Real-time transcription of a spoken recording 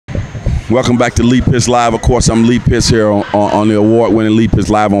Welcome back to Lee Pitts Live. Of course, I'm Lee Pitts here on the award-winning Lee Pitts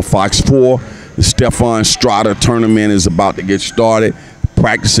Live on Fox 4. The Stephon Strada tournament is about to get started.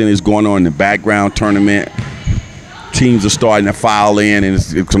 Practicing is going on in the background tournament. Teams are starting to file in, and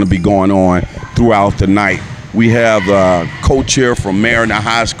it's going to be going on throughout the night. We have a coach here from Mariner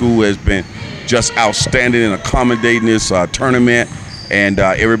High School who has been just outstanding in accommodating this tournament, and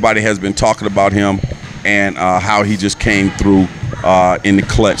everybody has been talking about him and how he just came through in the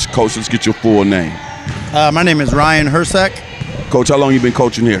clutch. Coach, let's get your full name. My name is Ryan Hersack. Coach, how long you been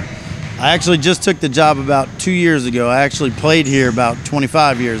coaching here? I actually just took the job about 2 years ago. I actually played here about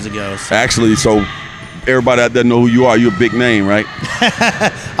 25 years ago. So. Actually, so everybody out there know who you are. You're a big name, right?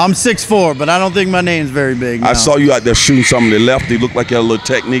 I'm 6'4", but I don't think my name's very big. No. I saw you out there shooting some of the lefty. Looked like you had a little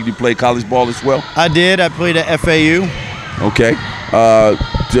technique. You played college ball as well? I did. I played at FAU. Okay.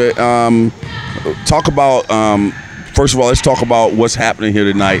 Talk about, first of all, let's talk about what's happening here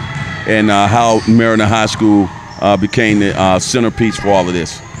tonight and how Mariner High School became the centerpiece for all of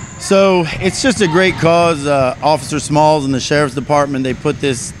this. So it's just a great cause. Officer Smalls and the Sheriff's Department, they put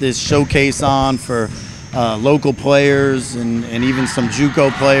this showcase on for local players and even some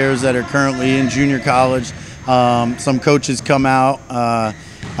JUCO players that are currently in junior college. Some coaches come out.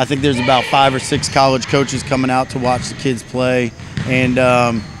 I think there's about 5 or 6 college coaches coming out to watch the kids play. And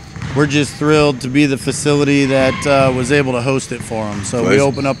we're just thrilled to be the facility that was able to host it for them. So we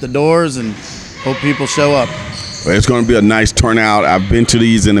open up the doors and hope people show up. Well, it's going to be a nice turnout. I've been to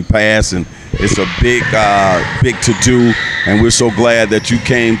these in the past, and it's a big to-do, and we're so glad that you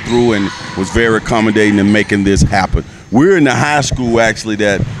came through and was very accommodating in making this happen. We're in the high school, actually,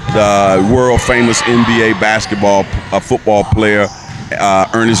 that the world-famous NBA football player,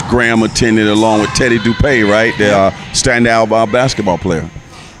 Ernest Graham, attended along with Teddy Dupay, right? The standout basketball player.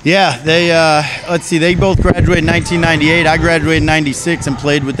 Yeah, let's see, they both graduated in 1998. I graduated in 96 and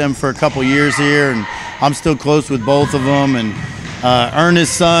played with them for a couple years here, and I'm still close with both of them. And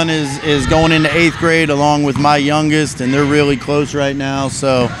Ernest's son is going into 8th grade along with my youngest, and they're really close right now.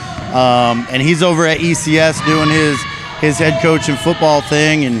 So, and he's over at ECS doing his head coach and football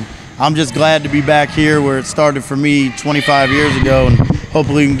thing, and I'm just glad to be back here where it started for me 25 years ago, and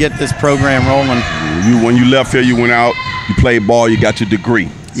hopefully we can get this program rolling. When you left here, you went out, you played ball, you got your degree.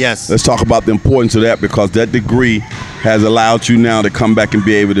 Yes. Let's talk about the importance of that, because that degree has allowed you now to come back and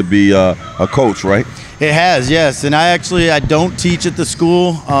be able to be a coach, right? It has, yes. And I don't teach at the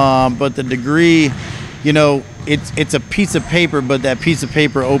school, but the degree, you know, it's a piece of paper, but that piece of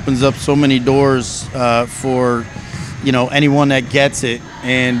paper opens up so many doors for, you know, anyone that gets it.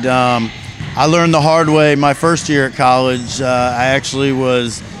 And I learned the hard way my first year at college. I actually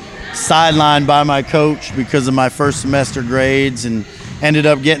was sidelined by my coach because of my first semester grades, and ended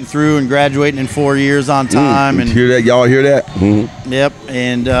up getting through and graduating in 4 years on time. And hear that? Y'all hear that? Mm-hmm. Yep.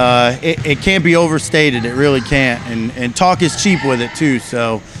 And it can't be overstated. It really can't. And talk is cheap with it too.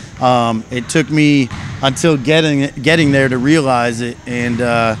 So it took me until getting there to realize it. And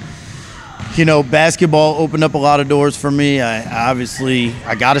you know, basketball opened up a lot of doors for me.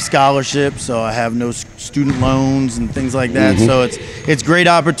 I got a scholarship, so I have no student loans and things like that. Mm-hmm. So it's great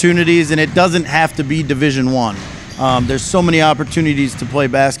opportunities, and it doesn't have to be Division I. There's so many opportunities to play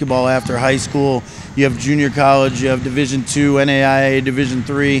basketball after high school. You have junior college, you have Division II, NAIA, Division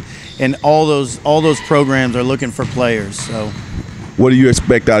III, and all those programs are looking for players. So, what do you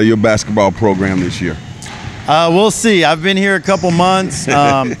expect out of your basketball program this year? We'll see. I've been here a couple months.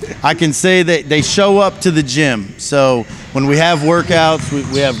 I can say that they show up to the gym. So when we have workouts,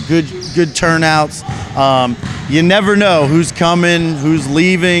 we have good turnouts. You never know who's coming, who's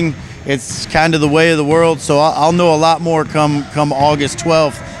leaving. It's kind of the way of the world, so I'll know a lot more come August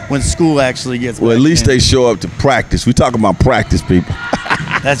 12th when school actually gets back. Well, at least they show up to practice. We talking about practice, people.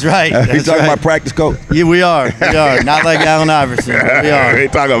 That's right. You talking about practice, Coach? Yeah, we are. We are. Not like Allen Iverson, but we are. They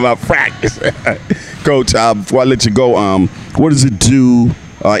talking about practice. Coach, before I let you go, what does it do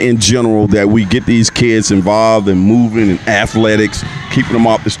in general that we get these kids involved and moving in athletics, keeping them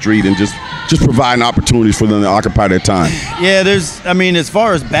off the street, and just providing opportunities for them to occupy their time? Yeah, as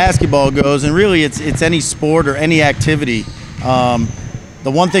far as basketball goes, and really it's any sport or any activity,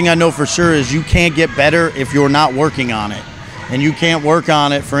 the one thing I know for sure is you can't get better if you're not working on it. And you can't work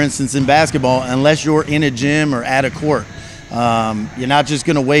on it, for instance, in basketball, unless you're in a gym or at a court. You're not just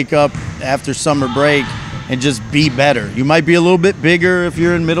going to wake up after summer break and just be better. You might be a little bit bigger if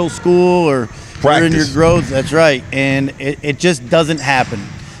you're in middle school or you're in your growth. That's right. And it just doesn't happen.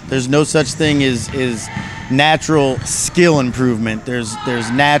 There's no such thing as natural skill improvement. There's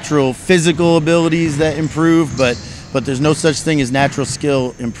natural physical abilities that improve, but there's no such thing as natural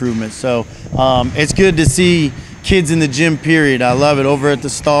skill improvement. So it's good to see kids in the gym, period. I love it. Over at the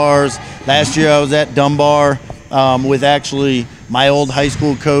Stars. Last year I was at Dunbar with actually my old high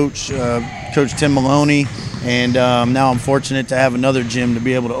school coach, Coach Tim Maloney. And now I'm fortunate to have another gym to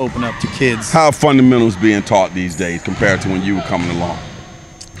be able to open up to kids. How are fundamentals being taught these days compared to when you were coming along?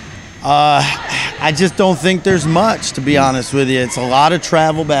 I just don't think there's much, to be honest with you. It's a lot of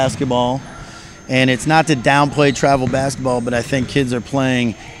travel basketball, and it's not to downplay travel basketball, but I think kids are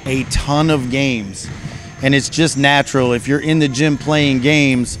playing a ton of games. And it's just natural. If you're in the gym playing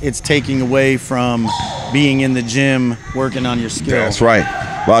games, it's taking away from being in the gym working on your skill. That's right.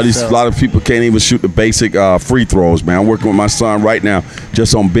 A lot of people can't even shoot the basic free throws, man. I'm working with my son right now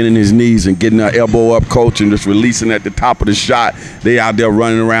just on bending his knees and getting an elbow up, coach, and just releasing at the top of the shot. They out there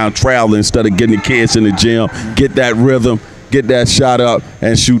running around traveling instead of getting the kids in the gym, get that rhythm, get that shot up,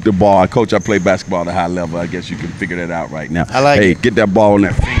 and shoot the ball. Coach, I play basketball at a high level. I guess you can figure that out right now. I like it. Hey, get that ball on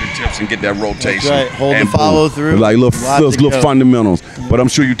that fingertips and get that rotation. That's right. Hold and the follow through. Like little fundamentals. But I'm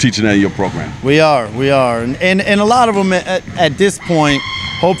sure you're teaching that in your program. We are. And a lot of them at this point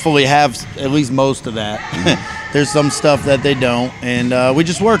hopefully have at least most of that. There's some stuff that they don't, and we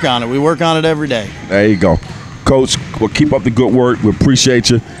just work on it. We work on it every day. There you go. Coach, well, keep up the good work. We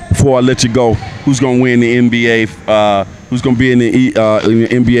appreciate you. Before I let you go, who's going to win the NBA? Who's going to be in the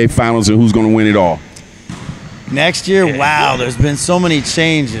NBA Finals, and who's going to win it all? Next year, wow, there's been so many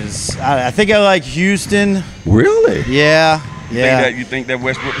changes. I think I like Houston. Really? Yeah. You think that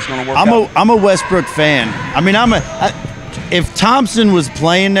Westbrook is going to work out? I'm a Westbrook fan. I mean, if Thompson was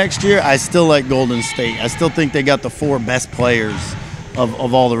playing next year, I still like Golden State. I still think they got the 4 best players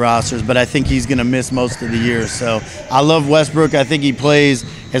of all the rosters, but I think he's going to miss most of the year. So I love Westbrook. I think he plays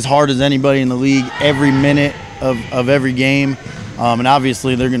as hard as anybody in the league every minute of every game. And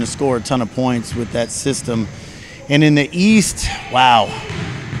obviously they're going to score a ton of points with that system. And in the East, wow,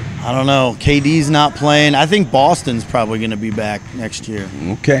 I don't know. KD's not playing. I think Boston's probably going to be back next year.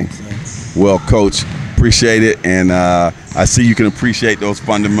 Okay. Well, Coach, appreciate it. And I see you can appreciate those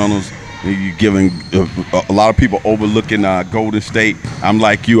fundamentals. You're giving a lot of people overlooking Golden State. I'm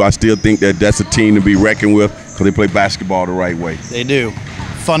like you. I still think that's a team to be reckoned with because they play basketball the right way. They do.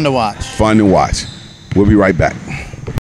 Fun to watch. Fun to watch. We'll be right back.